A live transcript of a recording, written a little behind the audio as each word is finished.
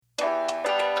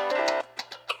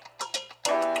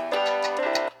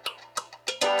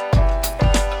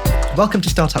Welcome to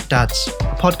Startup Dads,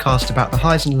 a podcast about the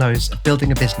highs and lows of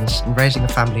building a business and raising a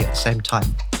family at the same time.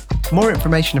 For more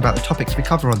information about the topics we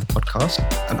cover on the podcast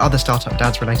and other Startup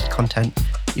Dads related content,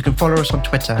 you can follow us on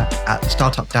Twitter at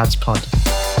StartupDadsPod.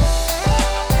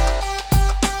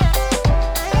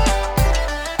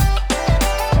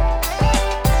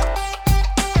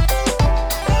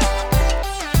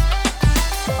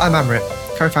 I'm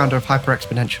Amrit, co-founder of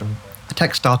HyperExponential, a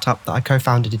tech startup that I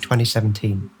co-founded in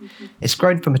 2017. It's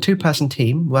grown from a two-person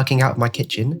team working out of my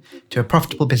kitchen to a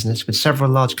profitable business with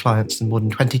several large clients and more than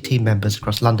 20 team members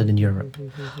across London and Europe.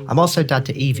 I'm also dad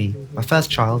to Evie, my first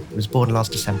child, who was born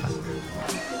last December.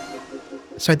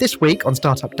 So this week on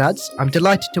Startup Dads, I'm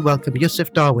delighted to welcome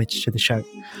Yusuf Darwich to the show.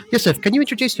 Yusuf, can you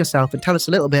introduce yourself and tell us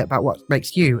a little bit about what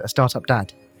makes you a startup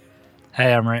dad? Hey,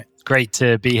 Amrit. Great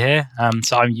to be here.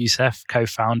 So I'm Yusuf,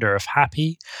 co-founder of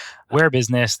Happy. We're a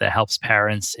business that helps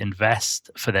parents invest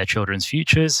for their children's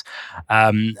futures.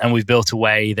 And we've built a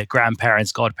way that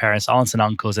grandparents, godparents, aunts and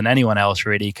uncles, and anyone else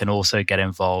really can also get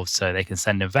involved. So they can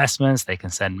send investments, they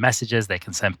can send messages, they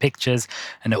can send pictures,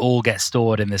 and it all gets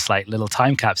stored in this like little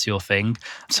time capsule thing.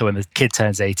 So when the kid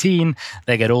turns 18,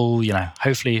 they get all,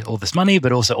 hopefully all this money,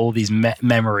 but also all these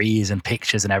memories and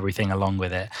pictures and everything along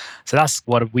with it. So that's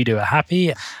what we do at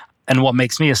Happy. And what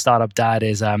makes me a startup dad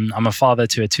is I'm a father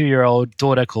to a 2-year-old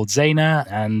daughter called Zaina.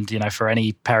 And, for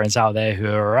any parents out there who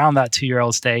are around that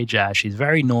 2-year-old stage, she's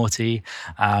very naughty,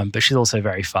 but she's also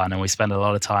very fun. And we spend a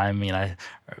lot of time,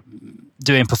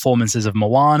 doing performances of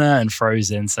Moana and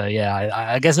Frozen. So,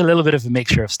 I guess a little bit of a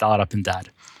mixture of startup and dad.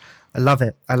 I love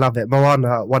it.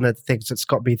 Moana, one of the things that's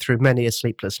got me through many a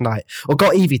sleepless night, or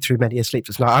got Evie through many a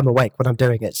sleepless night. I'm awake when I'm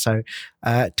doing it. So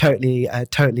totally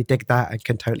dig that and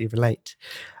can totally relate.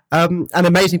 An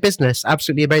amazing business,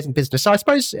 absolutely amazing business. So I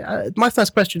suppose my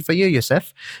first question for you,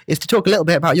 Yusuf, is to talk a little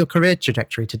bit about your career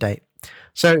trajectory to date.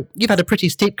 So you've had a pretty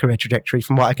steep career trajectory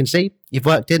from what I can see. You've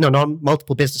worked in and on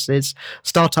multiple businesses,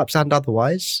 startups and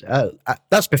otherwise.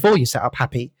 That's before you set up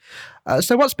Happy.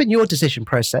 So what's been your decision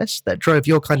process that drove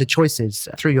your kind of choices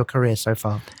through your career so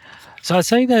far? So I'd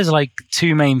say there's like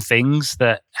two main things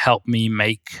that help me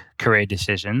make career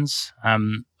decisions.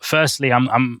 Firstly,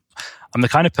 I'm the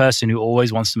kind of person who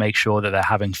always wants to make sure that they're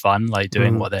having fun, like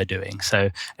doing what they're doing. So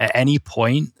at any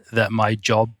point that my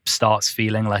job starts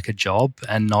feeling like a job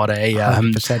and not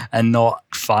and not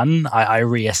fun, I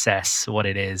reassess what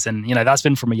it is. And that's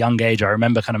been from a young age. I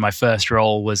remember kind of my first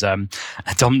role was a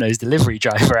Domino's delivery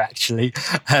driver, actually.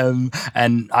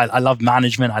 And I love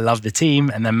management. I love the team.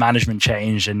 And then management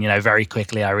changed, and very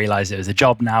quickly I realized it was a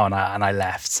job now, and I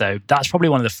left. So that's probably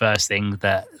one of the first things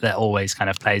that always kind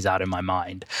of plays out in my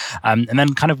mind. And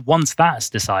then kind of once that's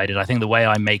decided, I think the way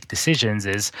I make decisions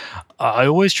is I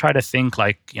always try to think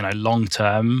like, long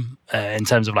term in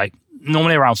terms of like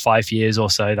normally around 5 years or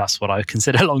so. That's what I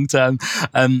consider long term.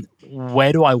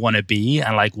 Where do I want to be,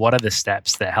 and like what are the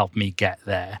steps that help me get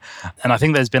there? And I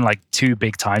think there's been like two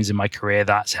big times in my career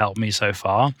that's helped me so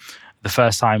far. The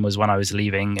first time was when I was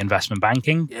leaving investment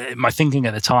banking. My thinking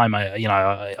at the time,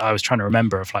 I was trying to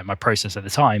remember of like my process at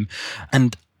the time,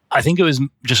 and I think it was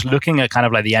just looking at kind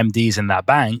of like the MDs in that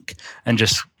bank and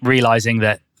just realizing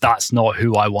that that's not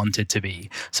who I wanted to be.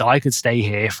 So I could stay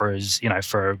here for as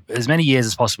many years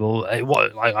as possible.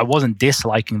 I wasn't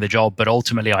disliking the job, but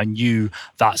ultimately I knew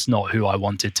that's not who I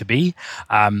wanted to be.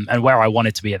 And where I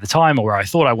wanted to be at the time, or where I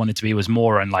thought I wanted to be, was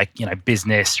more on like,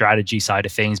 business strategy side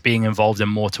of things, being involved in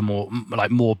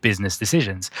more business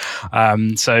decisions.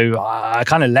 So I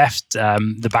kind of left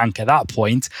the bank at that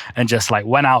point and just like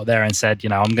went out there and said,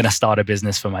 I'm going to start a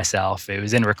business for myself. It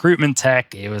was in recruitment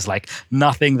tech. It was like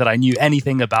nothing that I knew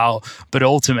anything about. But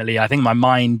ultimately, I think my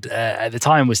mind at the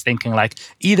time was thinking like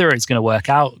either it's going to work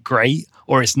out great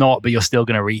or it's not, but you're still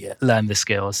going to learn the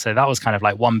skills. So that was kind of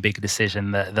like one big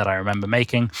decision that I remember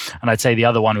making. And I'd say the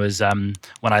other one was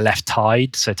when I left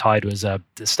Tide. So Tide was a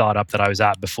startup that I was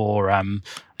at before,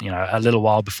 a little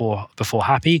while before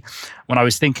Happy. When I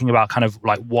was thinking about kind of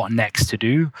like what next to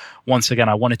do, once again,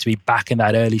 I wanted to be back in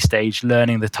that early stage,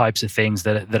 learning the types of things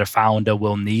that a founder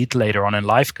will need later on in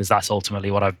life, because that's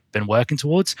ultimately what I've been working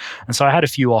towards. And so I had a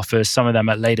few offers, some of them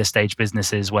at later stage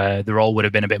businesses where the role would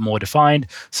have been a bit more defined,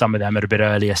 some of them at a bit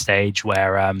earlier stage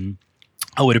where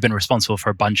I would have been responsible for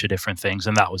a bunch of different things,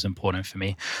 and that was important for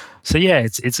me. So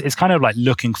it's kind of like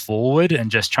looking forward and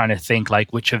just trying to think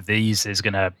like which of these has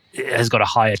got a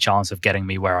higher chance of getting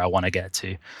me where I want to get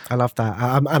to. I love that,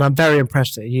 and I'm very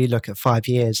impressed that you look at 5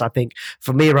 years. I think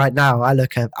for me right now, I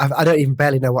don't even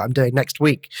barely know what I'm doing next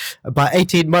week, but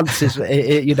 18 months is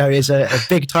a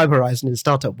big time horizon in the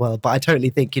startup world. But I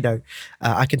totally think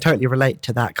I can totally relate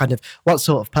to that kind of what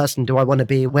sort of person do I want to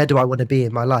be? Where do I want to be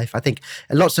in my life? I think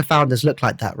lots of founders look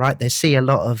think like that, right? They see a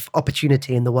lot of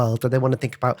opportunity in the world and they want to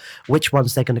think about which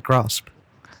ones they're going to grasp.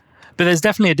 But there's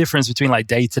definitely a difference between like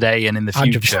day to day and in the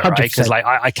future, 100%. right? Because like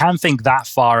I can think that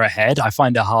far ahead. I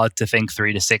find it hard to think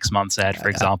 3 to 6 months ahead, for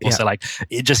example. So like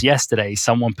just yesterday,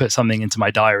 someone put something into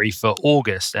my diary for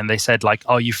August and they said like,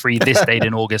 "Are you free this date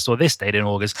in August or this date in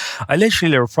August?" I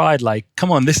literally replied like,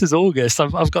 "Come on, this is August.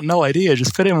 I've got no idea.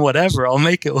 Just put in whatever. I'll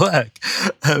make it work."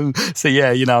 So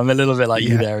yeah, I'm a little bit like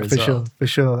you there as well. For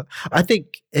sure. I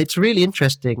think it's really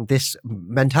interesting, this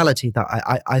mentality that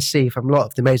I see from a lot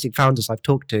of the amazing founders I've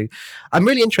talked to. I'm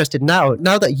really interested now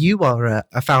that you are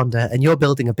a founder and you're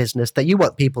building a business that you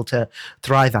want people to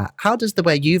thrive at. How does the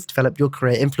way you've developed your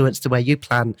career influence the way you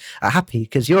plan at Happy?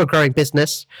 Because you're a growing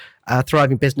business, a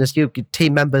thriving business. You've got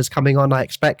team members coming on, I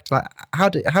expect. Like, how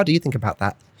do you think about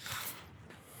that?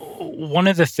 One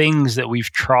of the things that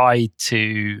we've tried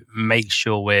to make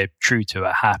sure we're true to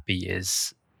at Happy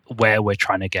is where we're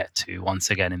trying to get to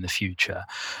once again in the future.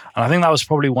 And I think that was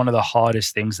probably one of the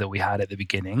hardest things that we had at the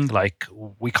beginning. Like,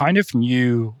 we kind of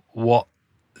knew what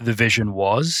the vision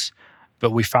was,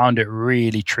 but we found it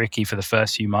really tricky for the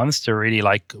first few months to really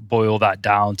like boil that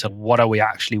down to what are we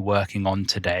actually working on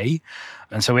today.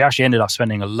 And so we actually ended up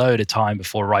spending a load of time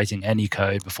before writing any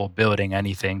code, before building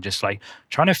anything, just like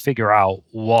trying to figure out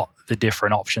what the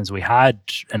different options we had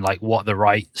and like what the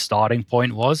right starting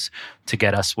point was to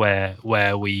get us where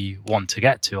we want to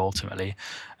get to ultimately.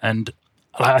 And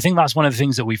I think that's one of the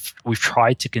things that we've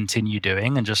tried to continue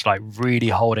doing, and just like really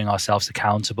holding ourselves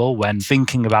accountable when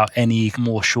thinking about any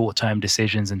more short-term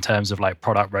decisions in terms of like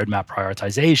product roadmap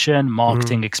prioritization,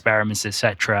 marketing experiments,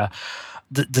 etc.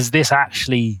 Does this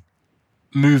actually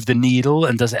move the needle,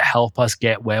 and does it help us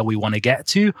get where we want to get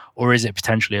to, or is it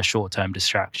potentially a short-term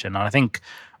distraction? And I think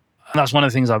that's one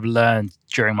of the things I've learned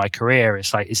during my career.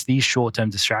 It's like, it's these short-term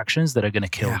distractions that are going to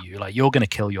kill you. Like, you're going to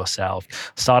kill yourself.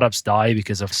 Startups die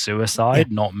because of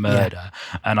suicide, not murder.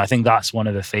 And I think that's one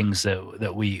of the things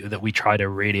that we try to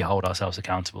really hold ourselves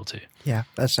accountable to. Yeah,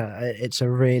 it's a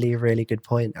really, really good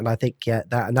point. And I think,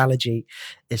 that analogy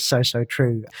is so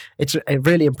true. It's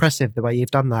really impressive the way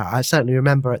you've done that. I certainly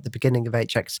remember at the beginning of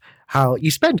HX how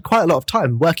you spend quite a lot of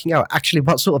time working out actually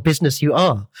what sort of business you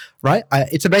are, right?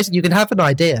 It's amazing. You can have an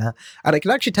idea and it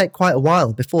can actually take quite a while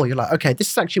before you're like, okay,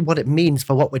 this is actually what it means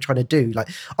for what we're trying to do. Like,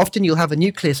 often you'll have a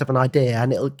nucleus of an idea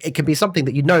and it can be something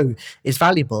that you know is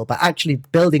valuable, but actually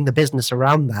building the business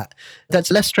around that's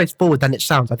less straightforward than it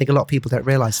sounds. I think a lot of people don't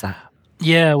realize that.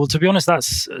 Yeah, well, to be honest,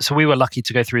 so we were lucky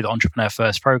to go through the Entrepreneur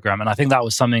First program. And I think that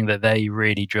was something that they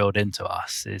really drilled into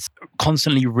us, is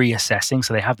constantly reassessing.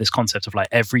 So they have this concept of like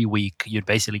every week you'd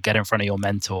basically get in front of your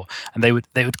mentor and they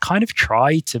would kind of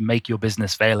try to make your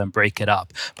business fail and break it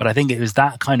up. But I think it was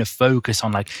that kind of focus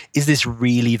on like, is this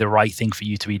really the right thing for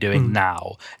you to be doing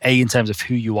now? A, in terms of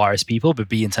who you are as people, but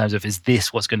B, in terms of, is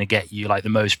this what's going to get you like the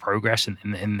most progress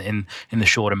in the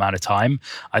short amount of time?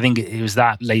 I think it was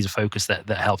that laser focus that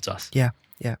helped us.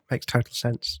 Yeah, makes total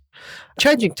sense.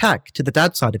 Changing tack to the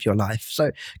dad side of your life.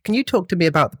 So can you talk to me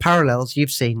about the parallels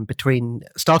you've seen between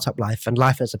startup life and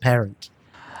life as a parent?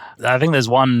 I think there's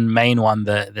one main one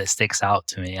that sticks out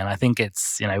to me. And I think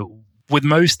it's, with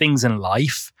most things in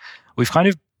life, we've kind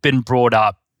of been brought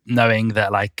up knowing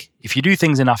that like, if you do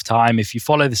things enough time, if you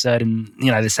follow the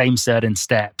same certain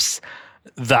steps,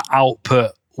 the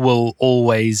output will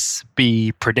always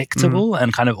be predictable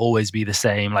and kind of always be the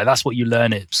same. Like, that's what you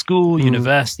learn at school,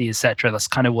 university, etc. That's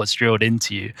kind of what's drilled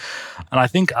into you. And I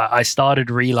think I started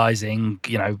realizing,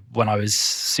 when I was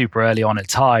super early on at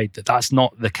Tide, that's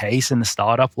not the case in the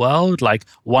startup world. Like,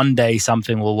 one day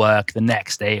something will work, the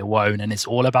next day it won't. And it's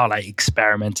all about like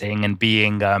experimenting and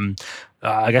being,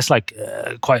 I guess, like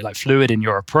quite like fluid in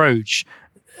your approach,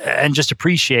 and just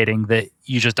appreciating that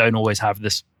you just don't always have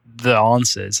the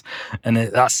answers. And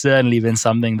that's certainly been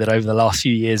something that over the last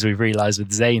few years we've realized with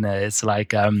Zaina. It's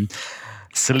like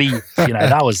sleep,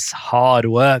 that was hard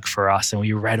work for us, and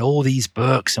we read all these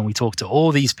books and we talked to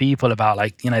all these people about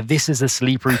like, this is a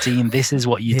sleep routine, this is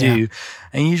what you do,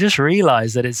 and you just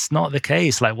realize that it's not the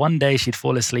case. Like, one day she'd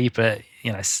fall asleep at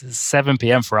 7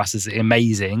 p.m. for us is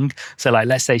amazing. So like,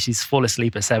 let's say she's fall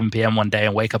asleep at 7 p.m. one day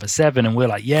and wake up at 7, and we're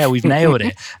like, yeah, we've nailed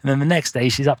it. And then the next day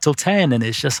she's up till 10, and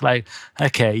it's just like,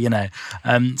 okay,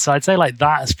 so I'd say like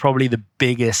that's probably the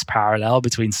biggest parallel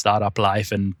between startup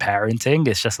life and parenting.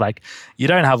 It's just like, you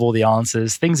don't have all the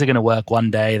answers. Things are going to work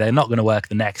one day, they're not going to work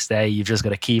the next day. You've just got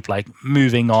to keep like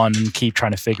moving on and keep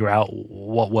trying to figure out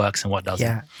what works and what doesn't.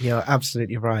 Yeah, you're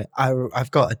absolutely right.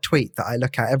 I've got a tweet that I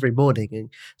look at every morning, and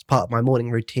it's part of my morning morning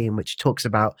routine, which talks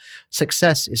about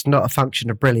success is not a function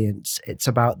of brilliance. It's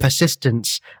about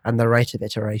persistence and the rate of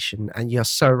iteration. And you're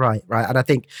so right, right? And I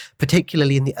think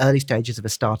particularly in the early stages of a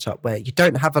startup where you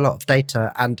don't have a lot of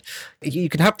data and you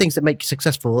can have things that make you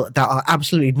successful that are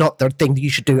absolutely not the thing that you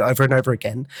should do over and over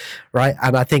again, right?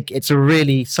 And I think it's a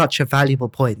really such a valuable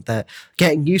point that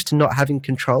getting used to not having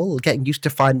control, getting used to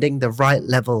finding the right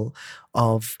level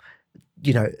of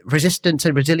resistance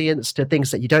and resilience to things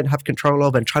that you don't have control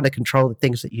of and trying to control the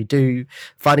things that you do,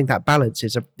 finding that balance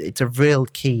it's a real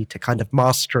key to kind of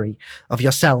mastery of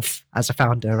yourself as a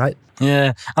founder, right?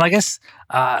 Yeah. And I guess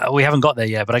we haven't got there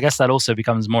yet, but I guess that also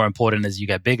becomes more important as you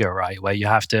get bigger, right? Where you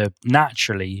have to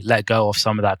naturally let go of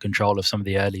some of that control of some of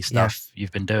the early stuff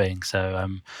you've been doing. So,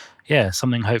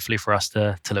 something hopefully for us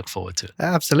to look forward to.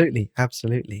 Absolutely.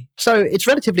 So it's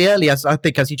relatively early, as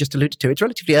you just alluded to, it's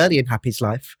relatively early in Happy's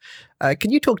life.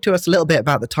 Can you talk to us a little bit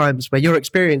about the times where your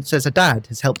experience as a dad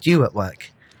has helped you at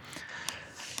work?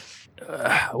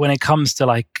 When it comes to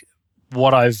like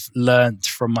what I've learned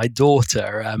from my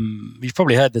daughter, you've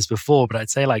probably heard this before, but I'd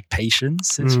say like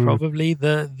patience is probably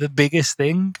the biggest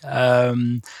thing.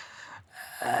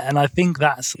 And I think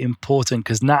that's important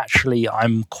because naturally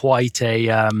I'm quite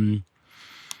I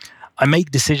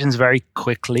make decisions very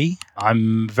quickly.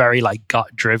 I'm very like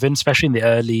gut driven, especially in the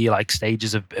early like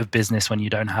stages of business when you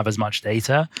don't have as much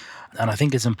data. And I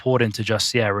think it's important to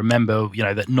just, remember,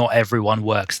 that not everyone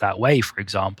works that way, for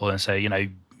example. And so,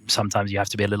 sometimes you have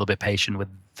to be a little bit patient with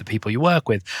the people you work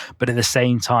with. But at the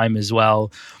same time as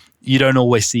well, you don't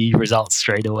always see results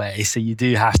straight away. So you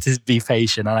do have to be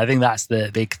patient. And I think that's the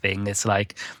big thing. It's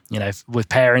like, with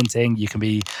parenting, you can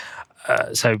be,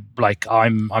 so like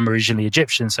I'm originally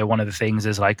Egyptian. So one of the things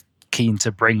is like keen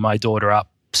to bring my daughter up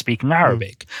speaking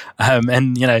Arabic.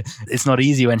 And, it's not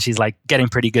easy when she's like getting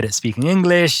pretty good at speaking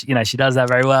English. She does that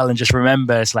very well. And just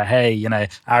remember, it's like, hey,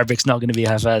 Arabic's not going to be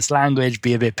her first language.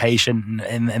 Be a bit patient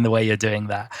in the way you're doing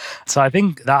that. So I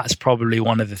think that's probably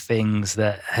one of the things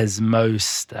that has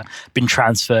most been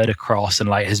transferred across and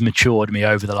like has matured me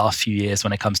over the last few years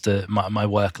when it comes to my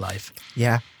work life.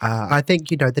 Yeah. I think,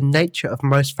 the nature of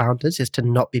most founders is to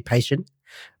not be patient.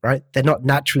 Right? They're not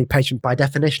naturally patient by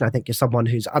definition. I think you're someone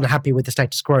who's unhappy with the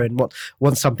status quo and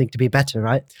wants something to be better,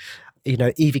 right?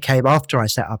 Evie came after I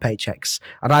set up Paychecks,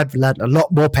 and I've learned a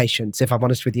lot more patience, if I'm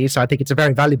honest with you. So I think it's a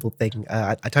very valuable thing.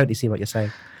 I totally see what you're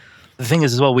saying. The thing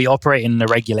is as well, we operate in a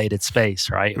regulated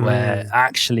space, right? Where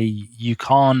actually you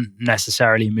can't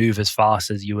necessarily move as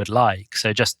fast as you would like.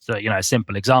 So just, a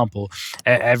simple example,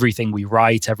 everything we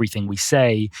write, everything we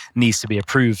say needs to be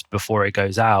approved before it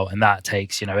goes out. And that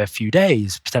takes, a few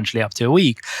days, potentially up to a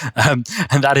week. And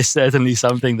that is certainly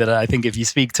something that I think if you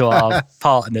speak to our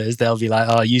partners, they'll be like,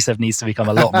 oh, Youssef needs to become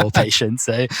a lot more patient.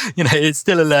 So, it's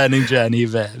still a learning journey,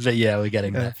 but we're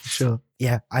getting there. Sure.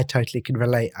 Yeah, I totally can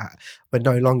relate. We're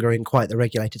no longer in quite the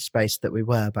regulated space that we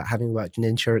were, but having worked in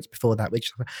insurance before that, which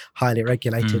is highly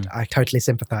regulated, I totally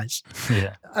sympathize.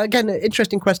 Yeah. Again, an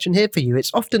interesting question here for you.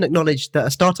 It's often acknowledged that a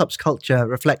startup's culture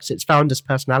reflects its founder's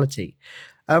personality.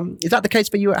 Is that the case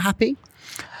for you at Happy?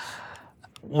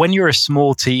 When you're a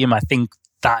small team, I think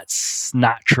that's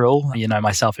natural.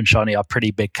 Myself and Shani are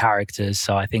pretty big characters.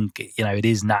 So I think, it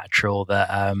is natural that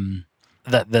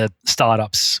that the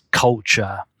startup's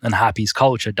culture and Happy's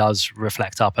culture does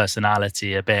reflect our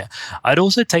personality a bit. I'd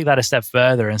also take that a step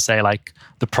further and say like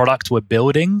the product we're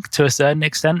building to a certain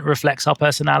extent reflects our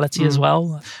personality as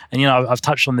well. And, I've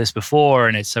touched on this before,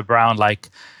 and it's around like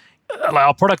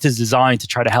our product is designed to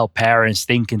try to help parents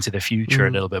think into the future a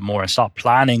little bit more and start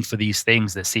planning for these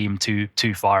things that seem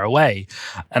too far away.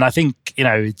 And I think,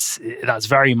 that's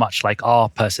very much like our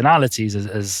personalities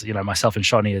as myself and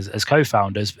Shani as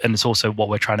co-founders. And it's also what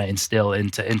we're trying to instill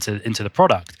into the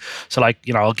product. So like,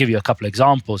 I'll give you a couple of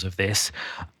examples of this.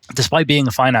 Despite being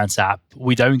a finance app,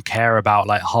 we don't care about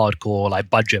like hardcore like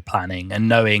budget planning and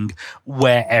knowing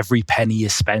where every penny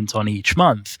is spent on each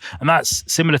month. And that's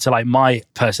similar to like my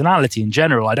personality in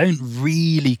general. I don't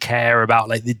really care about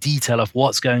like the detail of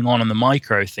what's going on the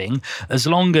micro thing. As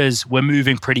long as we're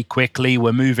moving pretty quickly,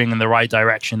 we're moving in the right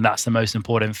direction, that's the most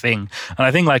important thing. And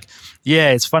I think like,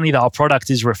 it's funny that our product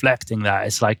is reflecting that.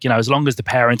 It's like, as long as the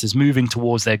parent is moving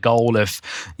towards their goal of,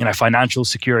 financial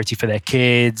security for their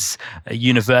kids,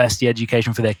 university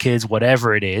education for their kids,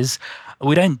 whatever it is,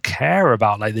 we don't care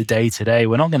about like the day to day.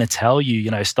 We're not going to tell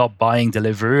you, stop buying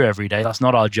Deliveroo every day. That's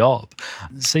not our job.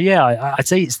 So I'd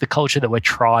say it's the culture that we're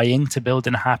trying to build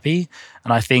in Happy.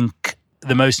 And I think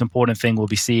the most important thing we'll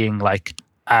be seeing like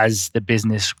as the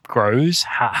business grows,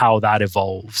 how that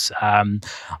evolves.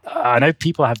 I know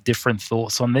people have different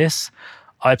thoughts on this.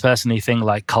 I personally think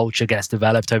like culture gets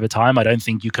developed over time. I don't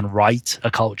think you can write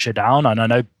a culture down. And I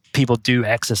know people do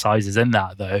exercises in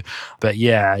that though. But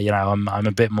yeah, I'm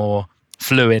a bit more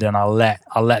fluid, and I'll let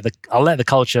the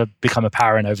culture become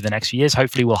apparent over the next few years.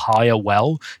 Hopefully we'll hire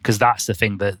well, because that's the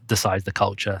thing that decides the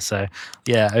culture. So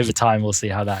yeah, over time we'll see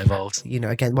how that evolves.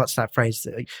 Again, what's that phrase?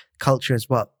 Culture is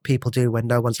what people do when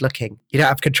no one's looking. You don't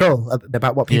have control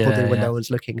about what people do when no one's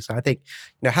looking. So I think,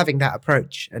 having that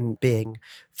approach and being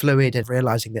fluid and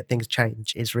realizing that things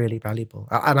change is really valuable.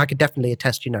 And I can definitely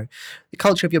attest, the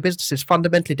culture of your business is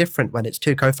fundamentally different when it's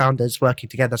two co-founders working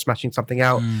together, smashing something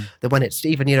out, than when it's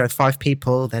even, 5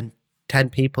 people, then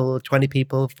 10 people, 20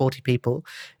 people, 40 people.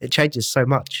 It changes so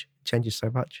much.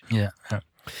 Yeah.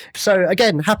 So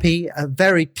again, Happy, a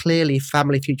very clearly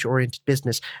family future-oriented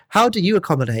business. How do you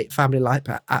accommodate family life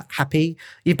at Happy?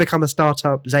 You've become a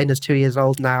startup. Zaina's 2 years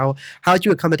old now. How do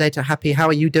you accommodate at Happy? How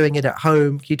are you doing it at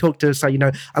home? Can you talk to us?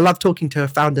 I love talking to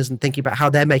founders and thinking about how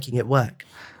they're making it work.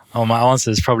 Oh, my answer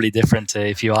is probably different to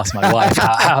if you ask my wife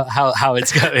how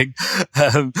it's going.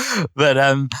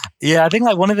 Yeah, I think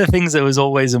like one of the things that was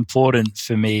always important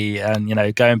for me,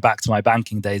 and going back to my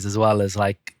banking days as well, is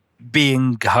like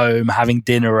being home, having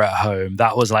dinner at home.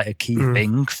 That was like a key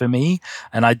thing for me.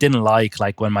 And I didn't like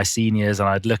when my seniors, and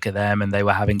I'd look at them and they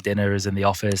were having dinners in the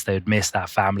office, they would miss that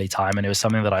family time. And it was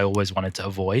something that I always wanted to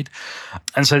avoid.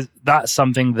 And so that's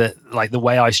something that, like, the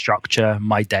way I structure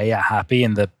my day at Happy,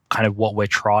 and the kind of what we're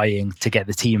trying to get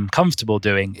the team comfortable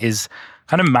doing, is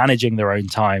kind of managing their own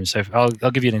time. So I'll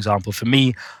give you an example. For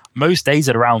me, most days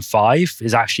at around 5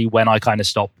 is actually when I kind of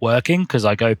stop working, because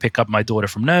I go pick up my daughter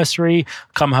from nursery,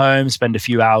 come home, spend a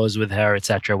few hours with her,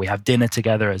 etc. We have dinner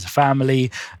together as a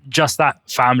family. Just that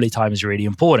family time is really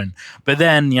important. But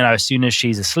then, as soon as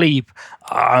she's asleep,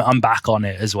 I'm back on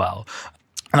it as well.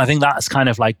 And I think that's kind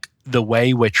of like the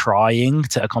way we're trying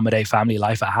to accommodate family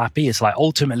life at Happy. It's like,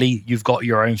 ultimately, you've got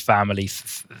your own family.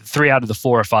 3 out of the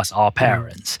 4 of us are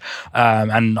parents.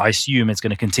 And I assume it's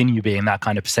going to continue being that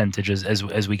kind of percentage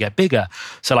as we get bigger.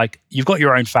 So like, you've got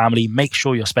your own family, make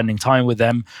sure you're spending time with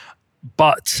them.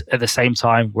 But at the same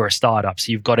time, we're a startup,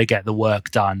 so you've got to get the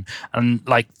work done. And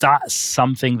like, that's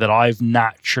something that I've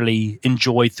naturally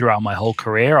enjoyed throughout my whole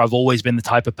career. I've always been the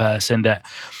type of person that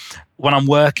when I'm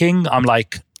working, I'm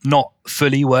like, not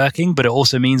fully working, but it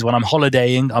also means when I'm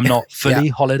holidaying, I'm not fully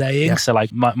holidaying. Yeah. So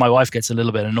like my wife gets a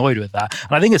little bit annoyed with that.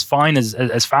 And I think it's fine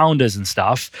as founders and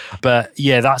stuff, but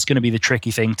yeah, that's going to be the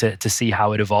tricky thing to see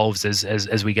how it evolves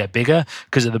as we get bigger.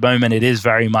 Because at the moment it is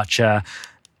very much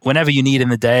whenever you need in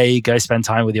the day, go spend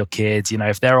time with your kids.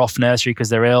 If they're off nursery because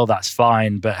they're ill, that's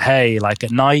fine. But hey, like at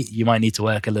night, you might need to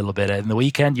work a little bit. In the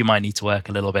weekend, you might need to work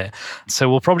a little bit. So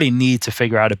we'll probably need to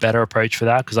figure out a better approach for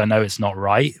that, because I know it's not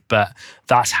right, but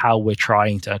that's how we're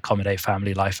trying to accommodate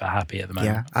family life at Happy at the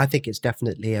moment. Yeah, I think it's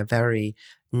definitely a very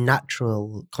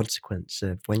natural consequence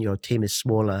of when your team is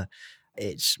smaller.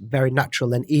 It's very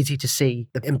natural and easy to see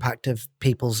the impact of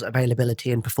people's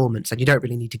availability and performance, and you don't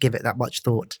really need to give it that much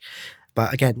thought.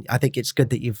 But again, I think it's good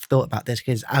that you've thought about this,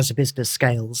 because as a business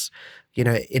scales,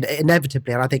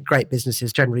 inevitably, and I think great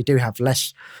businesses generally do have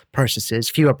less processes,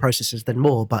 fewer processes than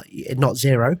more, but not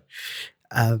zero.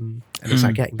 And it's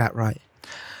like getting that right.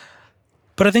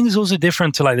 But I think it's also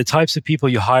different to like the types of people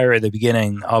you hire at the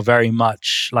beginning are very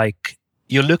much like,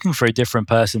 you're looking for a different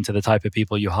person to the type of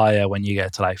people you hire when you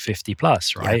get to like 50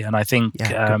 plus, right? Yeah. And I think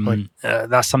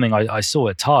that's something I saw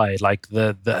at Tide. Like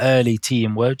the early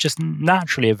team were just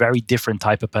naturally a very different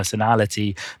type of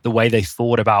personality. The way they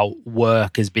thought about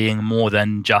work as being more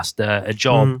than just a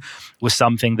job was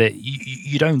something that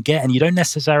you don't get, and you don't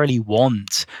necessarily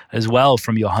want as well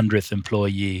from your 100th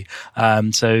employee.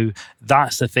 So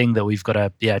that's the thing that we've got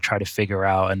to try to figure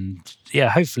out. And yeah,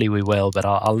 hopefully we will, but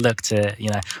I'll look to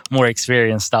more experienced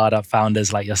startup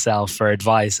founders like yourself for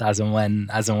advice as and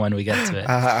when we get to it.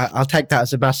 I'll take that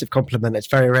as a massive compliment. It's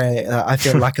very rare. I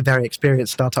feel like a very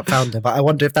experienced startup founder, but I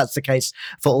wonder if that's the case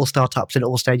for all startups in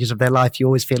all stages of their life. You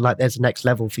always feel like there's a next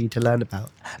level for you to learn about.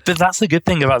 But that's the good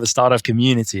thing about the startup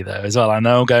community, though, as well. I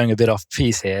know I'm going a bit off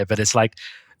piece here, but it's like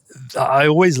I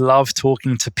always love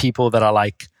talking to people that are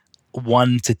like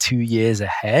 1 to 2 years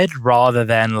ahead rather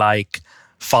than like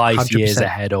 5 100%. Years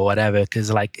ahead or whatever,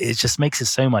 because like it just makes it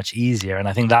so much easier. And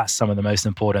I think that's some of the most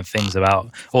important things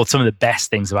about, or some of the best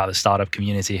things about the startup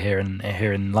community here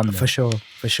in London. For sure.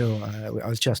 I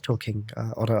was just talking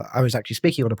I was actually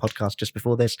speaking on a podcast just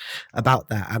before this about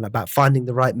that, and about finding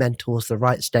the right mentors, the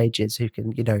right stages, who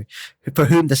can, for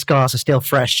whom the scars are still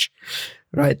fresh,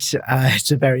 right?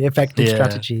 It's a very effective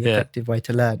strategy, effective way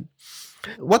to learn.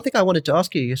 One thing I wanted to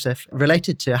ask you, Yusuf,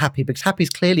 related to Happy, because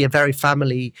Happy's clearly a very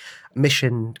family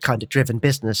mission kind of driven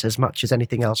business as much as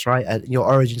anything else, right?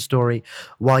 Your origin story,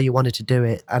 why you wanted to do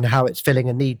it, and how it's filling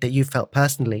a need that you felt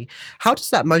personally. How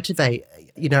does that motivate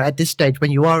at this stage,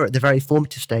 when you are at the very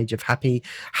formative stage of Happy,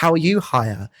 how you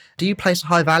hire, do you place a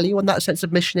high value on that sense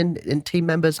of mission in team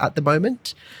members at the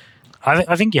moment?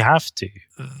 I think you have to.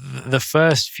 The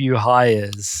first few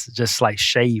hires just like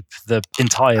shape the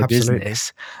entire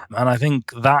business. And I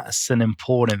think that's an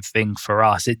important thing for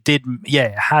us. It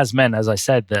has meant, as I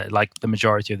said, that like the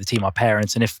majority of the team are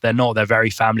parents. And if they're not, they're very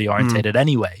family oriented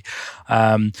anyway.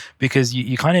 Because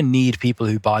you kind of need people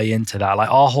who buy into that. Like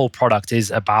our whole product is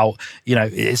about,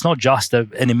 it's not just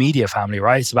an immediate family,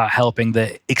 right? It's about helping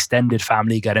the extended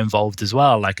family get involved as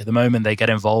well. Like at the moment, they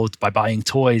get involved by buying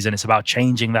toys, and it's about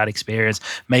changing that experience,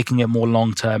 making it more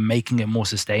long-term, making it more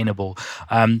sustainable.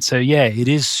 It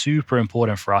is super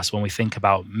important for us when we think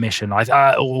about mission,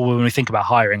 or when we think about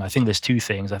hiring. I think there's two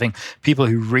things. I think people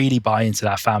who really buy into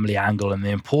that family angle and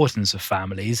the importance of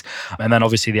families. And then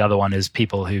obviously the other one is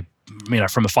people who,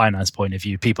 from a finance point of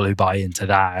view, people who buy into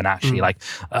that. And actually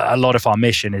a lot of our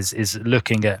mission is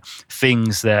looking at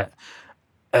things that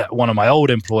one of my old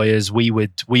employers, we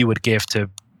would give to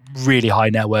really high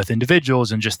net worth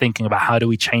individuals, and just thinking about how do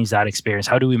we change that experience?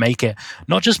 How do we make it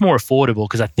not just more affordable?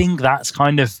 Because I think that's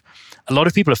kind of, a lot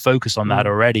of people are focused on that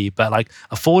already, but like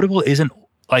affordable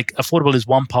is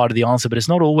one part of the answer, but it's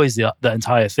not always the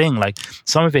entire thing. Like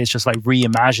some of it is just like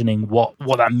reimagining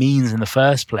what that means in the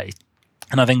first place.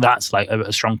 And I think that's like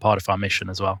a strong part of our mission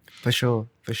as well. For sure.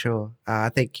 I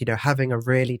think, having a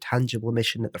really tangible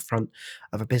mission at the front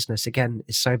of a business, again,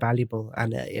 is so valuable.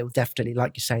 And it will definitely,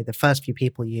 like you say, the first few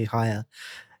people you hire,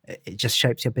 it just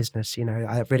shapes your business.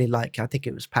 I think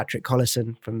it was Patrick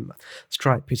Collison from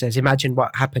Stripe who says, imagine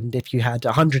what happened if you had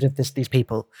 100 of these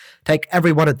people. Take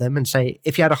every one of them and say,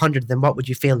 if you had 100 of them, what would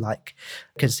you feel like?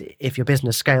 Because if your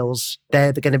business scales,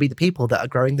 they're going to be the people that are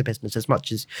growing the business as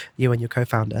much as you and your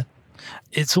co-founder.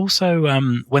 It's also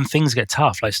when things get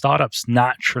tough, like startups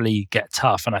naturally get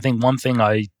tough. And I think one thing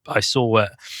I saw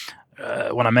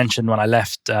when I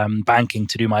left banking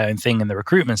to do my own thing in the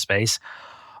recruitment space,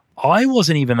 I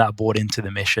wasn't even that bought into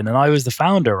the mission, and I was the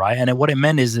founder, right? And what it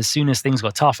meant is as soon as things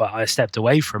got tough, I stepped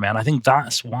away from it. And I think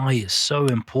that's why it's so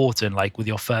important, like with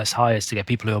your first hires, to get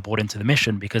people who are bought into the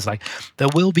mission, because like there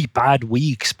will be bad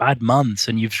weeks, bad months,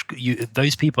 and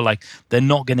those people, like they're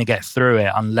not going to get through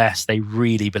it unless they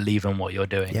really believe in what you're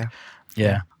doing.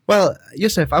 Yeah. Well,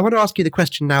 Yusuf, I want to ask you the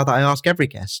question now that I ask every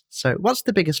guest. So what's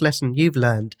the biggest lesson you've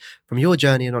learned from your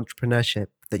journey in entrepreneurship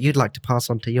that you'd like to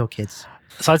pass on to your kids?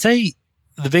 So I'd say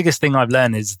the biggest thing I've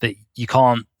learned is that you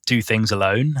can't do things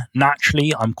alone.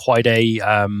 Naturally, I'm quite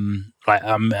I'm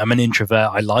an introvert.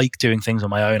 I like doing things on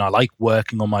my own. I like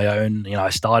working on my own. I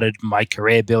started my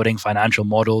career building financial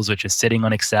models, which is sitting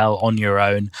on Excel on your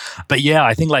own. But yeah,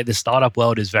 I think like the startup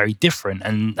world is very different.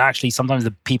 And actually, sometimes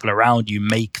the people around you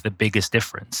make the biggest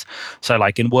difference. So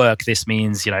like in work, this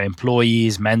means,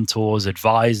 employees, mentors,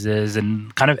 advisors,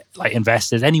 and kind of like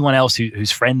investors, anyone else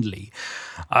who's friendly.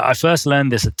 I first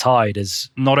learned this at Tide,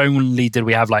 as not only did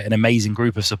we have like an amazing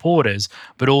group of supporters,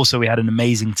 but also we had an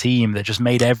amazing team that just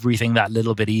made everything that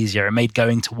little bit easier. It made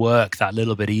going to work that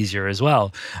little bit easier as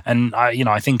well. And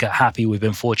I think at Happy, we've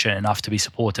been fortunate enough to be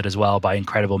supported as well by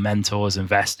incredible mentors,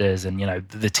 investors, and,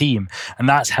 the team. And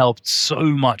that's helped so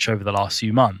much over the last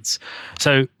few months.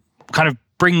 So kind of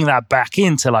bringing that back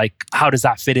into like, how does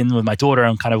that fit in with my daughter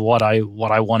and kind of what I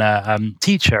want to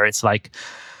teach her? It's like,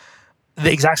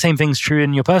 the exact same thing's true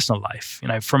in your personal life.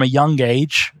 From a young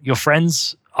age, your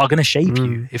friends are going to shape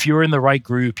you. If you're in the right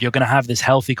group, you're going to have this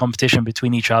healthy competition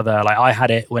between each other. Like I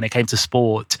had it when it came to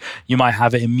sport. You might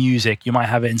have it in music. You might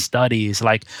have it in studies.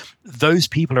 Like those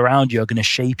people around you are going to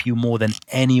shape you more than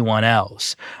anyone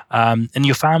else. And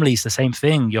your family is the same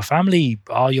thing. Your family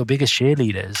are your biggest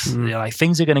cheerleaders. Like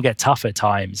things are going to get tough at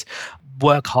times.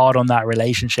 Work hard on that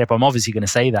relationship. I'm obviously going to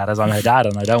say that as I'm her dad,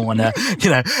 and I don't want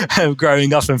to,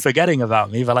 growing up and forgetting about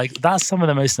me, but like that's some of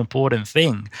the most important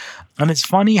thing. And it's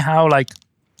funny how like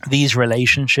these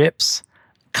relationships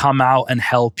come out and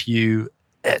help you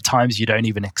at times you don't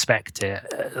even expect it.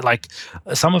 Like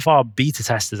some of our beta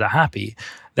testers are Happy.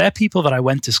 They're people that I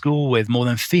went to school with more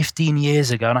than 15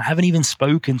 years ago, and I haven't even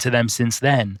spoken to them since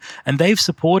then. And they've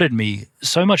supported me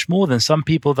so much more than some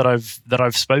people that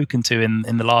I've spoken to in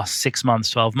the last 6 months,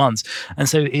 12 months. And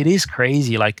so it is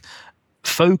crazy. Like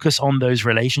focus on those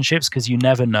relationships, because you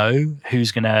never know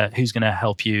who's gonna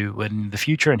help you in the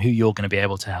future and who you're going to be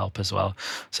able to help as well.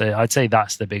 So I'd say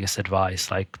that's the biggest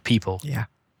advice, like people. Yeah.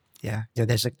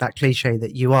 There's that cliche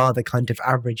that you are the kind of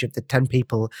average of the 10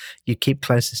 people you keep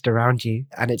closest around you.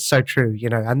 And it's so true,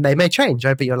 and they may change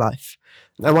over your life.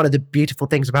 And one of the beautiful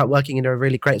things about working in a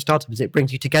really great startup is it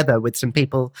brings you together with some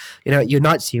people, it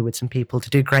unites you with some people to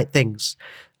do great things.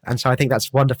 And so I think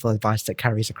that's wonderful advice that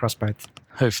carries across both.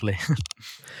 Hopefully.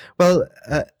 Well,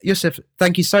 Yusuf,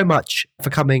 thank you so much for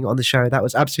coming on the show. That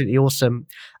was absolutely awesome.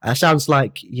 Sounds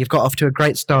like you've got off to a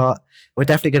great start. We're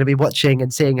definitely going to be watching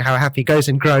and seeing how Happy goes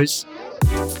and grows.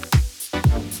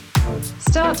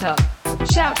 Startup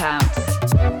Shoutouts.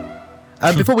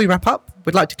 Before we wrap up,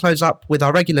 we'd like to close up with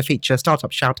our regular feature,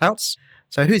 Startup Shoutouts.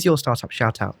 So who's your startup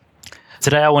shoutout?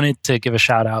 Today, I wanted to give a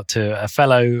shout out to a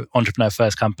fellow entrepreneur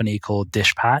first company called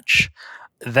Dishpatch.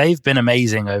 They've been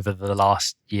amazing over the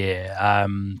last year.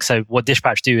 So what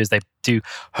Dishpatch do is they do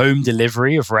home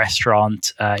delivery of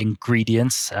restaurant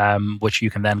ingredients, which you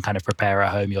can then kind of prepare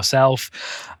at home yourself.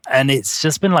 And it's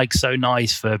just been like so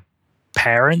nice for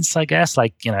parents, I guess,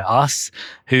 like, you know, us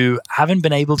who haven't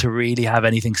been able to really have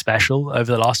anything special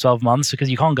over the last 12 months because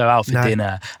you can't go out for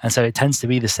dinner. And so it tends to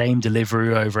be the same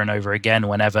delivery over and over again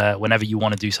whenever you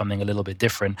want to do something a little bit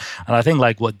different. And I think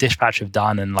like what Dishpatch have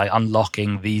done and like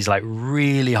unlocking these like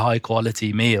really high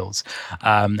quality meals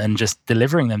and just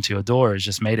delivering them to your door has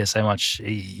just made it so much,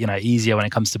 you know, easier when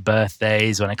it comes to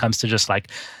birthdays, when it comes to just like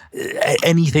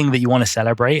anything that you want to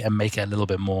celebrate and make it a little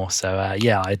bit more. So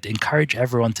yeah, I'd encourage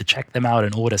everyone to check them out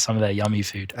and order some of their yummy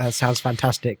food. Sounds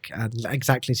fantastic. And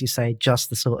exactly as you say,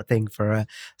 just the sort of thing for a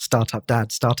startup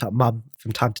dad, startup mum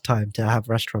from time to time to have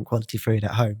restaurant quality food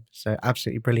at home. So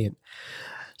absolutely brilliant.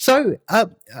 So,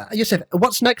 Yusuf,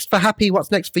 what's next for Happy?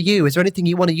 What's next for you? Is there anything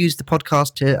you want to use the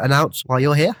podcast to announce while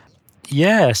you're here?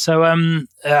 Yeah, so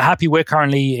Happy, we're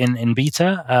currently in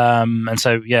beta. And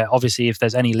so, yeah, obviously, if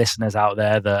there's any listeners out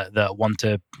there that want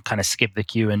to kind of skip the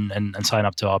queue and sign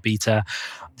up to our beta,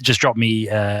 just drop me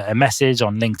a message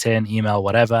on LinkedIn, email,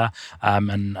 whatever.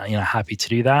 And, you know, happy to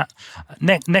do that.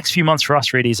 Next few months for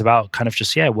us really is about kind of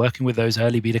just, working with those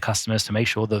early beta customers to make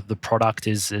sure that the product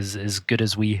is as good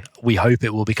as we hope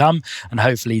it will become, and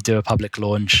hopefully do a public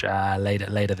launch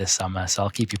later this summer. So I'll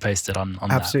keep you posted on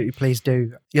that. Absolutely, please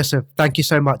do. Yusuf, thank you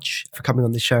so much for coming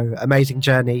on the show. Amazing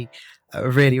journey.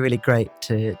 Really, really great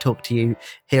to talk to you,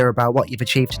 hear about what you've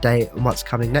achieved today and what's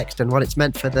coming next and what it's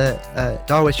meant for the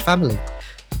Darwish family.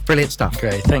 Brilliant stuff.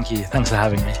 Great. Thank you. Thanks for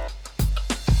having me.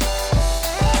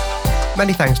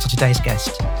 Many thanks to today's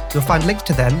guest. You'll find links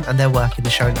to them and their work in the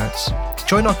show notes. To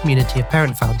join our community of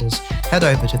parent founders, head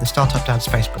over to the Startup Dads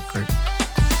Facebook group.